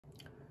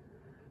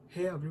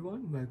Hey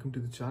everyone, welcome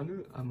to the channel.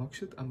 I'm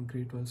Akshit, I'm a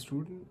grade 12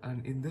 student,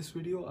 and in this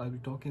video I'll be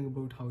talking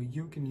about how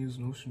you can use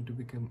Notion to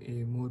become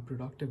a more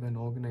productive and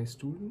organized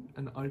student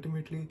and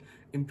ultimately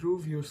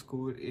improve your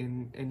score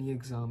in any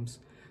exams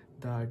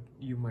that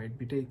you might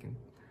be taking.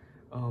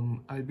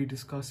 I'll be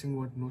discussing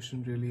what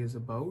Notion really is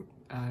about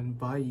and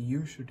why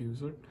you should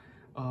use it,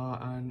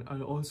 and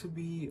I'll also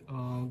be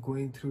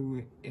going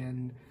through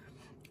an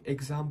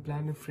exam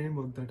planner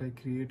framework that I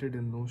created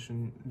in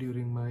Notion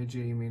during my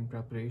JEE Main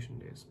preparation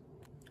days.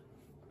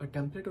 A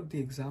template of the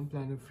exam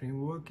planner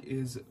framework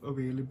is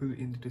available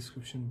in the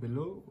description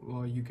below,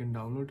 or you can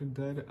download it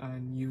there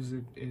and use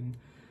it in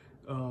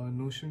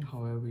Notion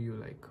however you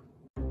like.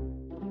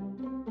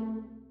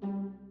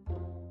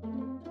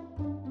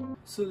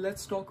 So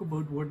let's talk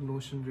about what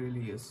Notion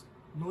really is.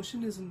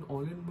 Notion is an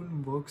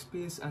all-in-one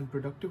workspace and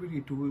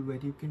productivity tool where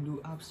you can do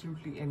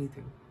absolutely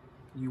anything.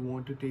 You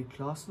want to take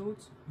class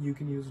notes? You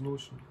can use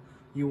Notion.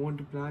 You want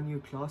to plan your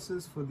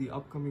classes for the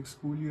upcoming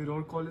school year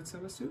or college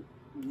semester?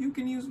 You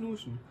can use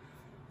Notion.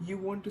 You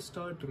want to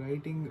start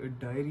writing a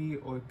diary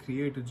or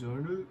create a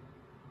journal?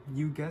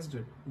 You guessed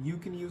it, you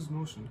can use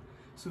Notion.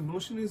 So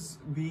Notion is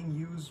being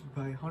used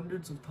by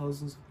hundreds of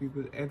thousands of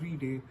people every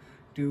day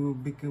to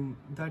become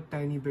that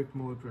tiny bit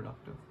more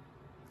productive.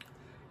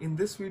 In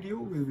this video,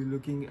 we'll be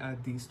looking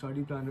at the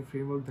study planner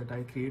framework that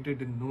I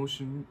created in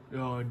Notion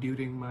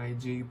during my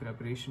JEE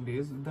preparation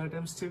days that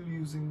I'm still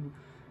using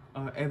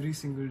every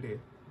single day.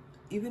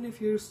 Even if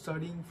you're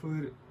studying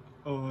for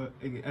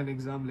an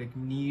exam like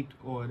NEET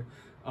or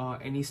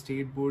any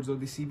state boards or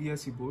the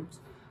CBSE boards,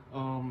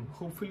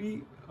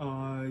 hopefully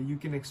you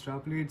can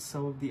extrapolate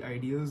some of the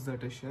ideas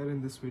that I share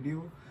in this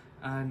video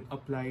and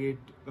apply it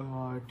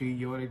to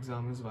your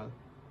exam as well.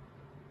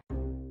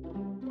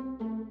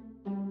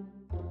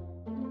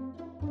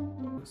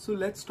 So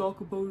let's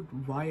talk about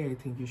why I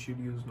think you should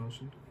use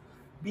Notion.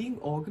 Being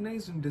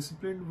organized and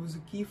disciplined was a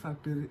key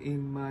factor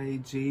in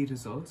my JEE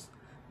results,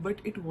 but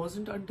it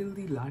wasn't until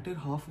the latter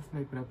half of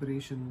my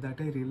preparation that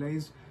I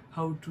realized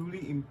how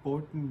truly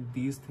important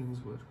these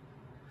things were.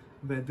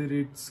 Whether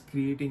it's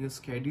creating a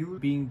schedule,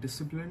 being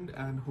disciplined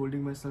and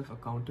holding myself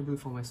accountable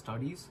for my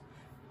studies,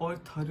 or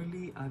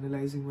thoroughly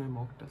analyzing my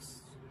mock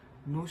tests.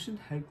 Notion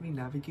helped me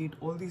navigate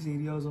all these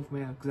areas of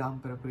my exam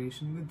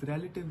preparation with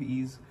relative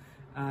ease,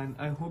 and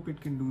I hope it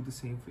can do the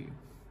same for you.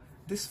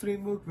 This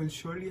framework will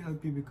surely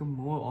help you become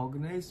more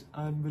organized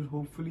and will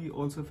hopefully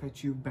also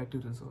fetch you better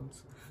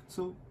results.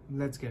 So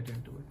let's get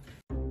into it.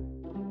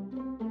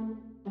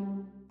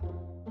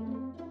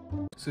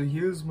 So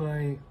here's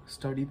my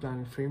study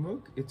planner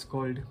framework. It's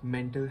called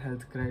Mental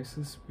Health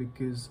Crisis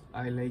because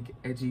I like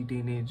edgy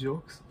teenage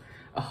jokes.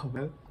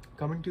 Well,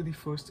 coming to the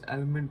first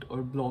element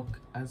or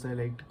block, as I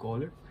like to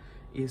call it,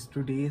 is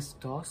today's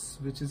tasks,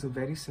 which is a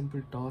very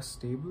simple task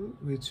table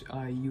which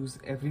I use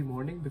every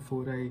morning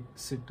before I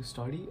sit to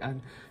study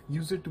and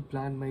use it to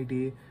plan my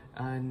day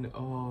and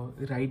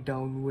write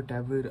down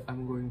whatever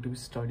I'm going to be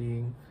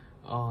studying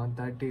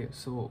that day.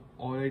 So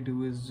all I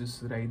do is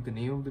just write the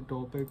name of the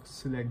topic,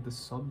 select the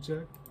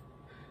subject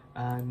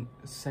and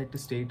set the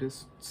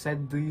status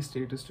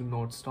to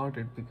not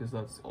started because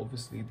that's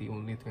obviously the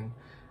only thing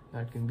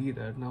that can be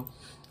there. Now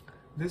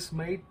this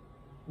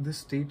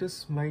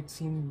status might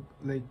seem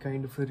like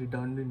kind of a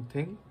redundant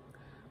thing,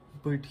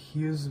 but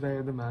here's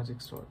where the magic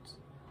starts.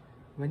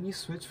 When you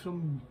switch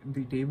from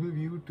the table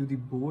view to the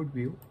board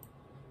view,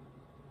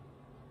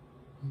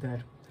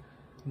 there,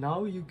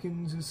 now you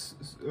can just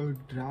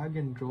drag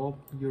and drop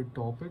your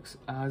topics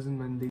as and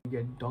when they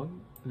get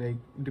done, like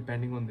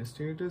depending on the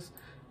status,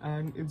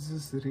 and it's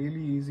just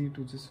really easy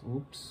to just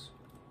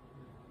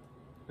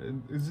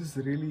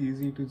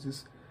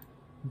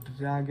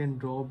drag and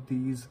drop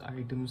these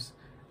items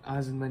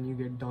as and when you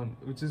get done,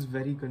 which is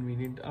very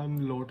convenient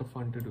and a lot of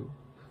fun to do.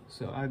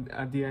 So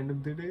at the end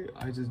of the day,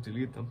 I just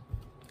delete them.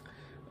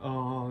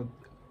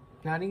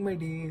 Planning my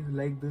day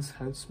like this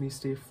helps me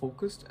stay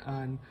focused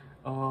and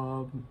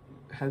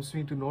helps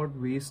me to not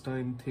waste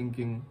time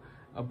thinking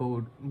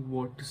about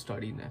what to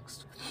study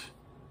next.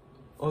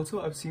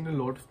 Also, I've seen a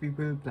lot of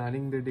people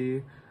planning their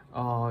day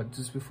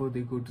just before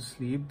they go to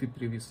sleep the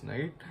previous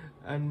night,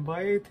 and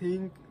why I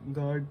think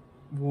that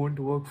won't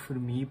work for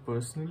me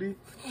personally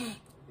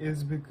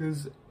is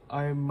because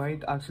I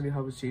might actually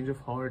have a change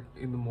of heart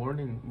in the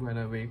morning when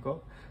I wake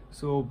up.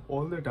 So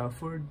all that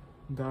effort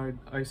that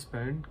I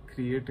spent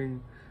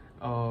creating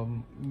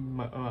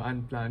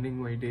and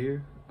planning my day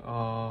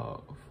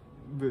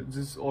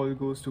just all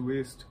goes to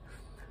waste.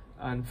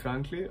 And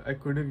frankly, I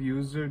could have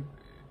used it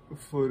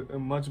for a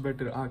much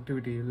better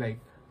activity like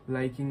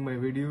liking my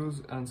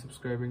videos and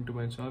subscribing to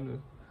my channel.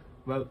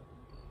 Well,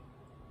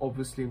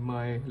 obviously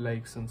my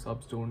likes and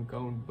subs don't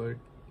count, but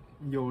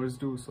yours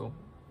do. So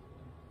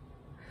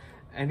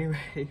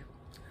anyway,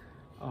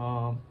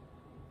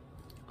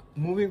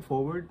 moving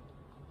forward,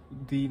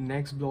 the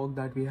next block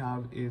that we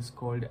have is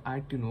called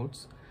Add to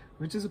Notes,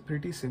 which is a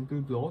pretty simple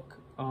block.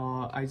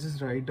 I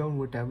just write down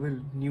whatever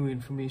new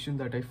information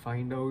that I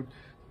find out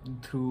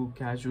through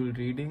casual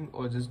reading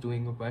or just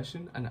doing a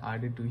question and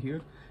add it to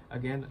here.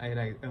 Again,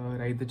 I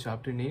write the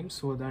chapter name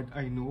so that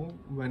I know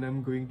when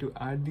I'm going to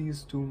add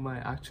these to my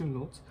actual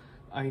notes,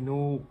 I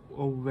know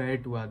where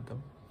to add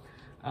them.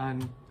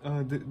 And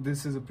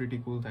this is a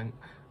pretty cool thing.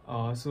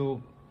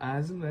 So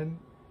as and when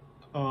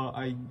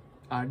I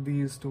add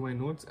these to my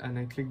notes and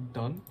I click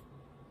done,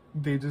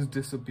 they just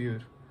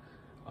disappear.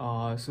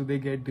 So they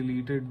get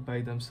deleted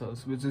by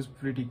themselves, which is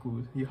pretty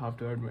cool, you have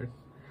to admit.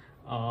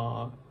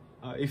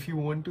 If you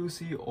want to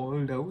see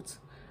all doubts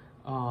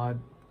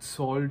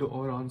solved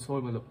or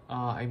unsolved,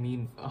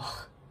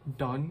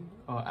 done,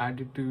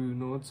 added to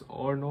notes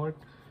or not,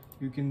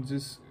 you can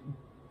just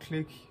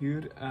click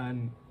here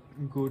and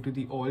go to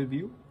the all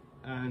view,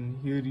 and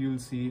here you'll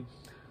see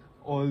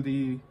all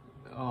the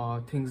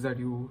things that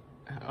you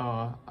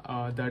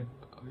had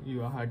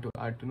to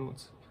add to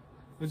notes,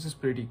 which is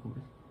pretty cool.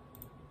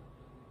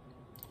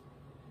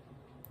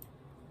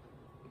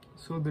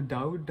 So the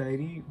doubt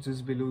diary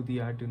just below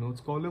the add to notes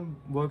column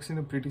works in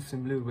a pretty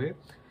similar way.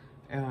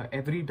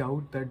 Every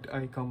doubt that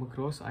I come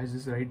across, I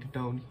just write it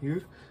down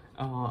here.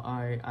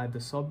 I add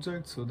the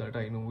subject so that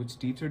I know which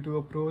teacher to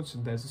approach.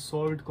 There's a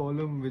solved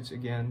column, which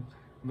again,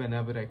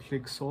 whenever I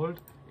click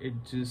solved, it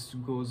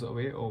just goes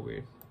away. Oh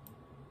wait,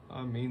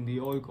 I mean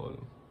the all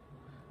column.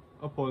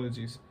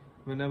 Apologies.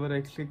 Whenever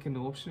I click an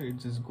option, it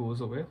just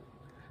goes away.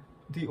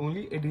 The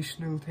only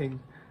additional thing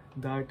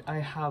that I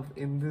have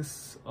in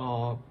this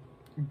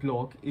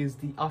block is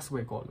the ask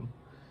why column,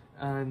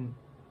 and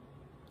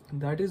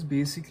that is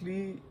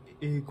basically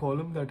a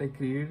column that I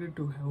created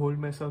to hold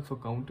myself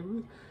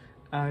accountable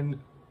and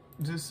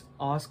just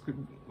ask.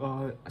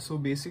 So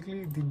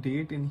basically the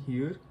date in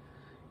here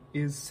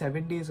is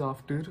 7 days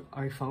after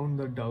I found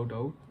the doubt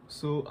out,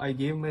 so I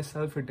gave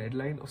myself a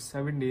deadline of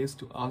 7 days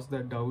to ask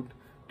that doubt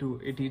to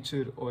a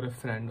teacher or a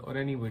friend or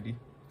anybody.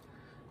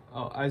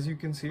 As you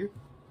can see,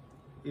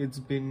 it's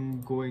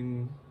been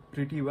going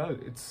pretty well.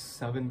 It's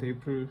 7th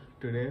April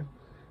today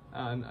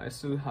and I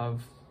still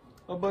have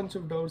a bunch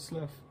of doubts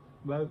left.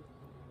 Well,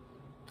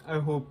 I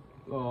hope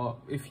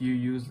if you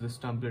use this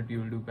template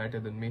you'll do better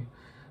than me.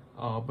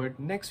 But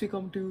next we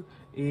come to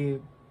a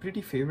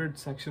pretty favorite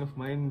section of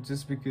mine,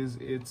 just because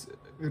it's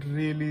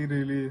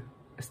really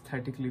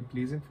aesthetically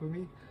pleasing for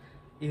me,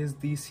 is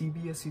the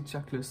CBSE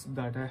checklist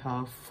that I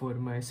have for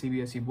my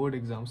CBSE board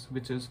exams,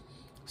 which is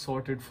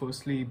sorted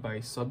firstly by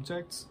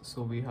subjects.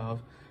 So we have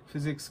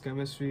physics,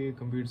 chemistry,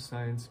 computer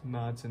science,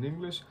 maths and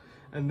English,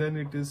 and then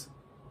it is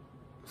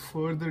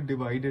further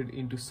divided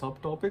into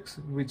subtopics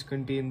which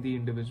contain the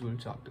individual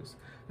chapters.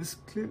 This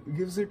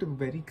gives it a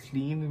very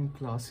clean and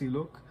classy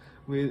look,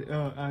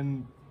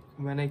 and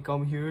when I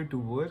come here to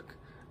work,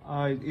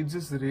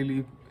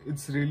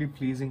 it's really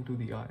pleasing to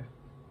the eye.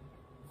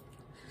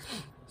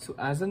 So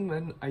as and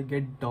when I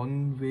get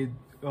done with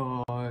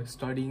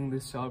studying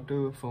this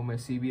chapter for my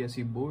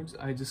CBSE boards,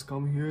 I just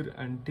come here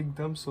and tick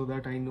them so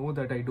that I know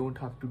that I don't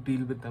have to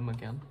deal with them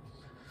again.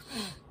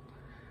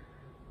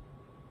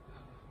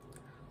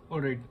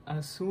 Alright,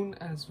 as soon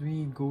as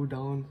we go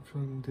down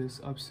from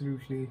this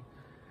absolutely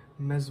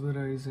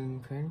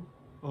mesmerizing thing,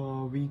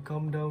 we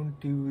come down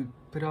to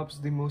perhaps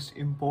the most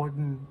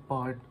important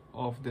part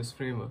of this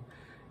framework.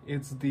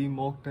 It's the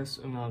mock test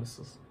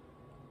analysis.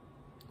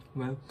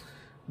 Well,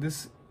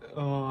 these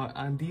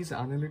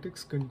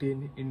analytics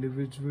contain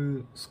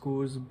individual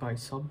scores by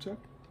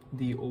subject,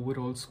 the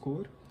overall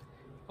score,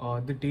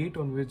 the date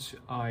on which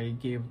I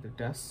gave the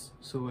tests.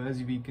 So as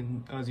you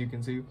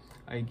can see,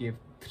 I gave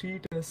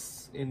 3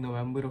 tests in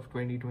November of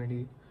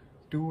 2020,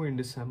 2 in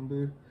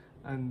December,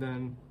 and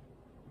then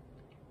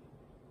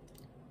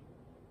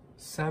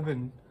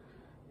 7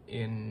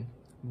 in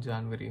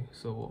January.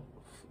 So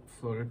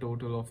for a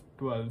total of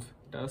 12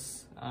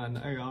 tests, and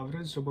I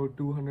averaged about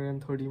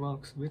 230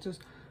 marks, which is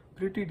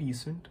pretty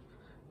decent.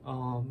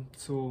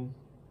 So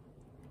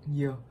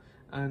yeah,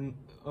 and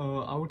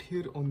out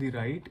here on the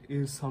right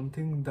is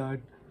something that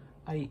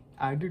I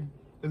added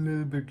a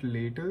little bit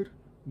later.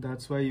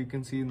 That's why you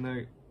can see in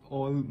the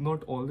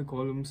not all the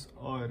columns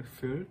are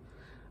filled.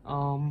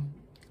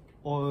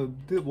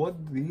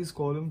 What these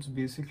columns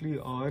basically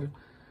are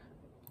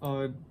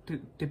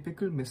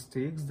typical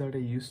mistakes that I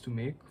used to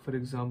make. For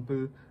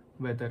example,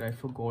 whether I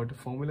forgot a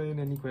formula in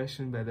any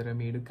question, whether I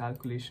made a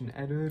calculation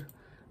error,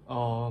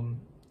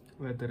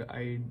 whether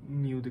I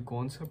knew the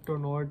concept or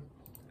not,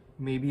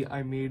 maybe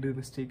I made a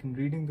mistake in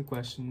reading the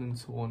question, and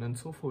so on and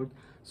so forth.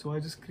 So I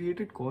just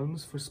created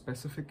columns for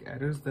specific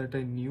errors that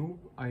I knew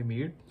I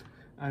made,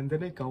 and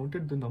then I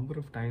counted the number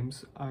of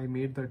times I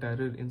made that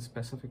error in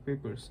specific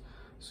papers.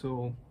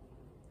 So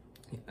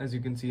as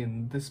you can see,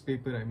 in this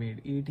paper I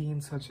made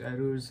 18 such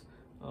errors,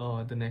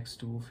 the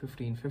next two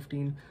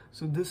 15.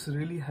 So this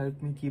really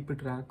helped me keep a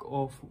track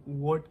of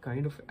what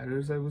kind of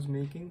errors I was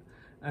making,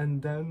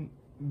 and then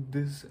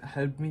this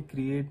helped me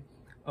create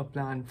a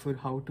plan for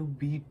how to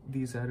beat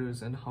these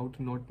errors and how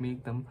to not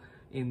make them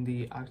in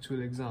the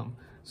actual exam.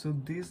 So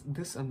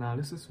this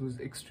analysis was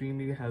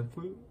extremely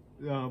helpful,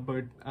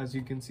 but as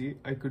you can see,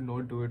 I could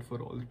not do it for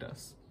all the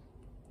tests.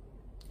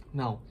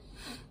 Now,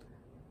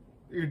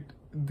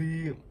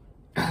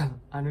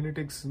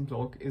 analytics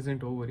block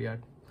isn't over yet.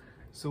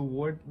 So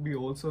what we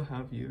also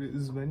have here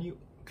is when you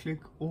click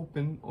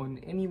open on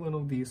any one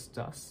of these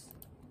tasks,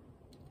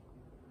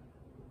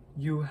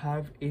 you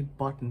have a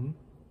button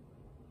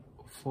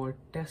for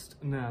test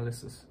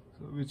analysis,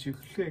 so which you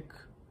click,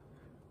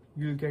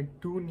 you'll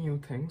get two new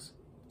things.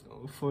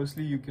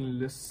 Firstly, you can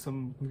list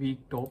some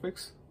weak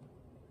topics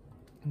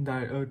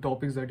that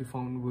you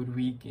found were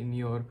weak in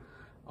your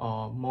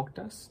mock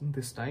test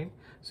this time,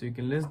 so you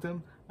can list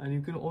them, and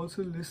you can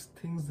also list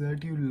things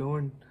that you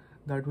learned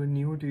that were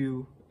new to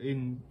you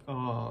in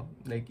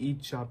like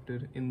each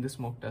chapter in this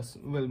mock test.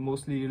 Well,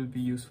 mostly it'll be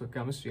used for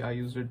chemistry. I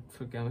used it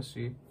for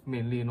chemistry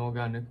mainly in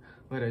organic,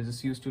 where I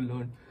just used to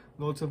learn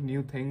lots of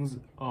new things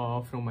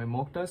from my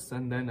mock tests,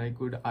 and then I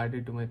could add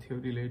it to my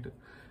theory later.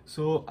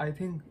 So I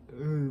think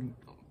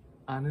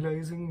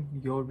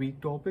analyzing your weak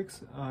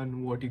topics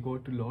and what you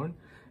got to learn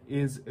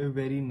is a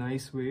very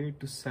nice way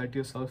to set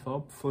yourself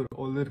up for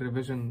all the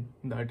revision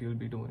that you'll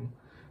be doing.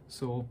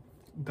 So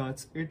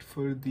that's it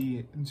for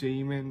the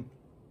JEE Main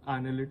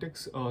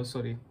analytics,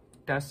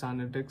 test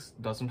analytics.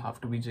 Doesn't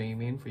have to be JEE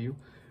Main for you.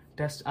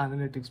 Test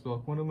analytics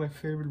block, one of my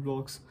favorite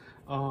blocks,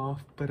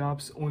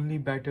 perhaps only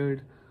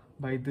bettered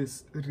by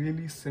this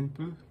really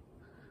simple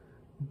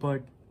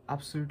but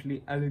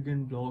absolutely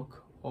elegant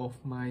block of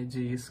my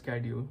JEE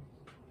schedule.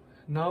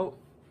 Now,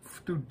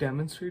 to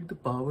demonstrate the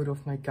power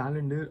of my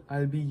calendar,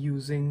 I'll be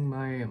using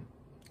my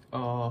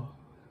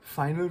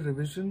final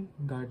revision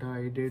that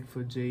I did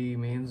for JEE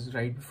Mains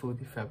right before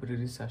the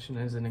February session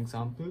as an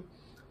example,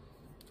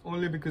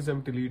 only because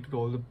I've deleted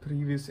all the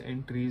previous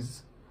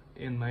entries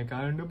in my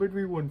calendar, but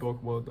we won't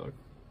talk about that.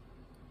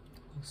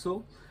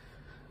 So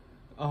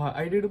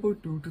I did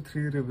about 2 to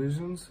 3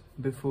 revisions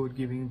before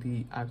giving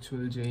the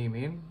actual JEE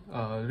Main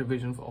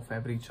revision of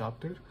every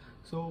chapter.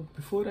 So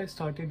before I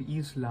started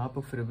each lap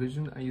of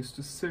revision, I used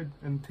to sit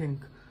and think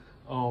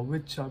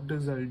which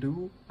chapters I'll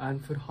do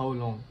and for how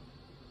long.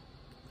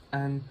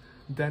 And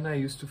then I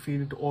used to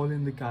feed it all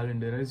in the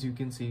calendar. As you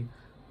can see,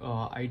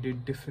 I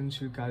did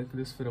differential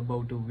calculus for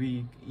about a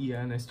week,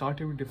 and I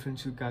started with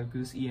differential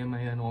calculus,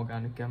 EMI and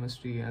organic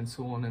chemistry, and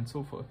so on and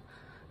so forth.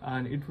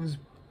 And it was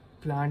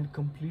planned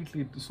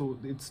completely. So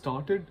it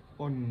started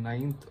on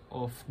 9th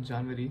of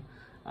January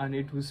and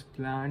it was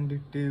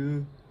planned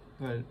till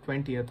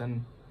 20th,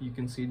 and you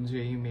can see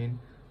JEE Main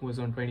was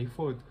on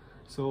 24th.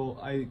 So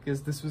I guess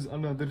this was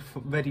another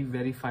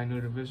very final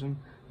revision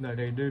that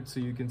I did, so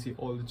you can see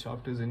all the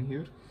chapters in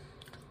here.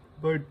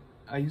 But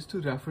I used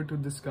to refer to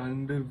this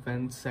calendar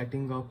when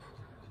setting up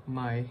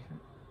my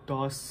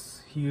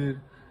tasks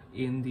here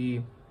in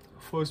the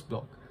first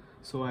block.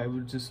 So I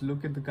would just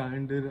look at the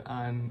calendar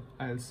and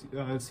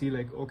I'll see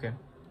like, okay,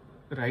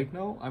 right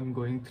now I'm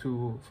going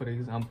through, for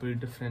example,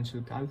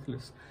 differential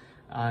calculus,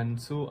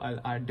 and so I'll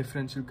add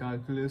differential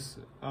calculus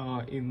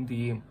in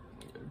the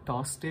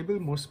task table.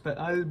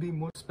 I'll be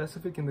more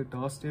specific in the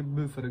task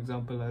table. For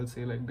example, I'll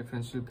say like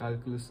differential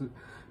calculus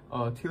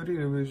theory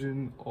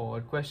revision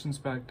or questions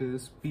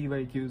practice,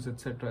 FAQs,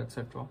 etc,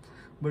 etc.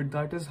 But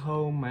that is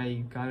how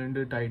my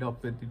calendar tied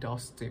up with the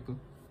task table.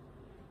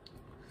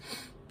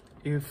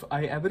 If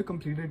I ever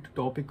completed a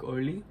topic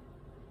early,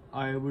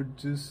 I would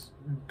just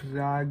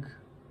drag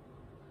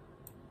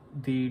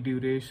the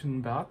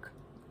duration back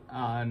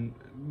and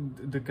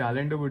the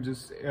calendar would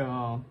just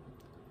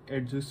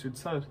adjust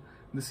itself.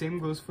 The same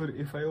goes for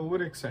if I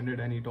overextended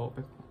any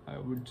topic. I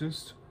would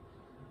just,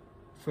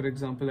 for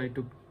example, I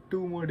took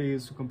 2 more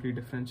days to complete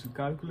differential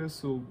calculus,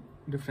 so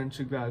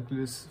differential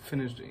calculus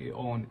finished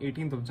on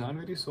 18th of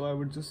January, so I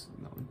would just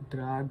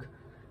drag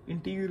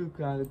integral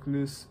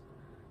calculus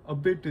a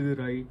bit to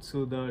the right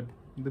so that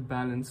the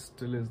balance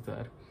still is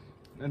there.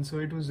 And so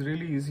it was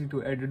really easy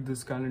to edit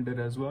this calendar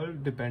as well,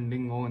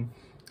 depending on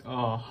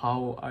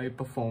how I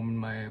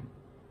performed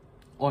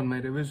on my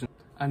revision.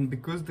 And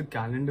because the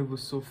calendar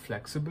was so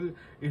flexible,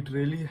 it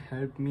really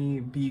helped me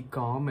be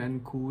calm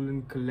and cool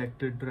and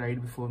collected right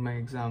before my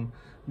exam,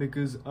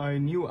 because I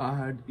knew I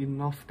had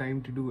enough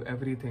time to do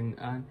everything.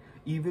 And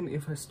even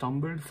if I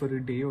stumbled for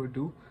a day or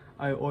two,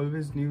 I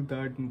always knew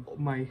that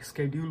my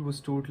schedule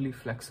was totally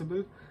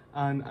flexible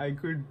and I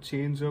could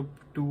change up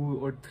 2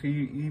 or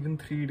 3, even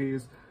 3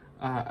 days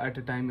at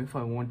a time if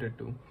I wanted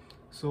to.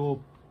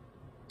 So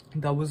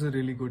that was a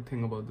really good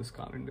thing about this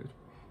calendar.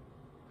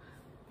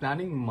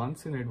 Planning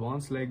months in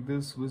advance like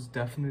this was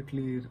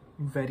definitely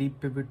very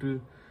pivotal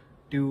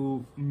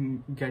to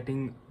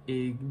getting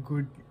a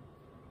good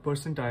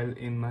percentile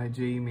in my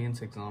JEE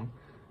Mains exam,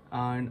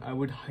 and I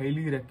would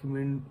highly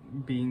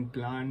recommend being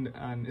planned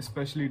and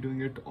especially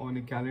doing it on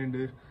a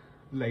calendar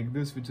like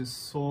this, which is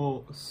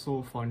so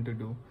fun to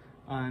do.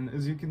 And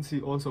as you can see,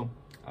 also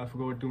I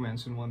forgot to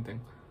mention one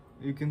thing.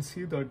 You can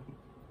see that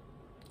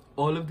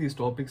all of these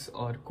topics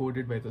are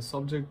coded by the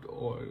subject,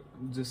 or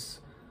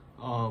just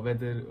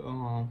whether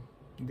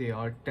they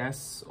are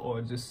tests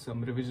or just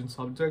some revision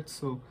subjects.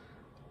 So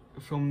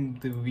from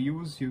the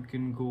views, you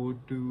can go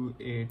to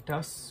a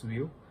tests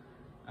view,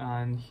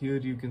 and here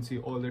you can see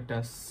all the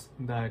tests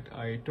that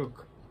I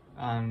took,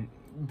 and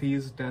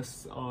these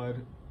tests are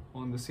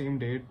on the same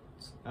date.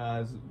 notes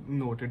as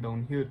noted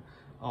down here.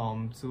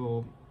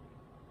 So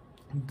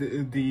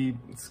the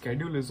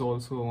schedule is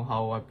also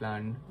how I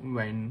planned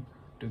when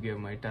to give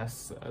my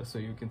tests. So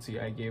you can see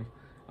I gave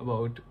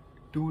about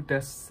 2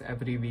 tests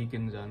every week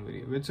in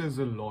January, which is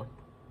a lot.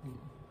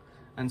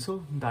 And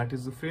so that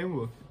is the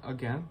framework.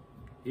 Again,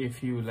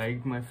 if you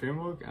liked my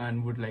framework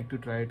and would like to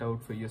try it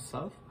out for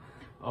yourself,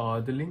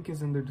 the link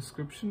is in the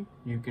description.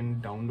 You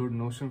can download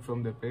Notion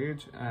from the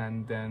page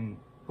and then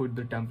put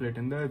the template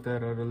in there.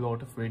 There are a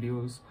lot of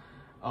videos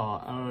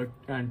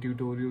and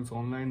tutorials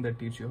online that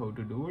teach you how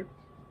to do it.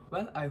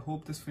 Well, I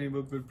hope this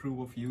framework will prove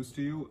of use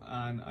to you,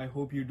 and I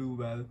hope you do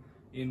well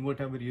in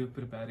whatever you're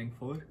preparing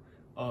for.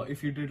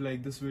 If you did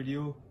like this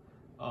video,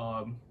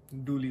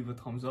 do leave a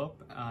thumbs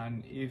up,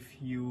 and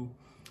if you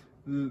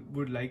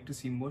would like to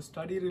see more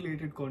study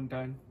related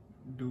content,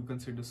 do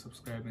consider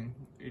subscribing.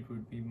 It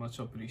would be much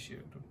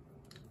appreciated.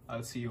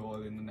 I'll see you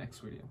all in the next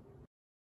video.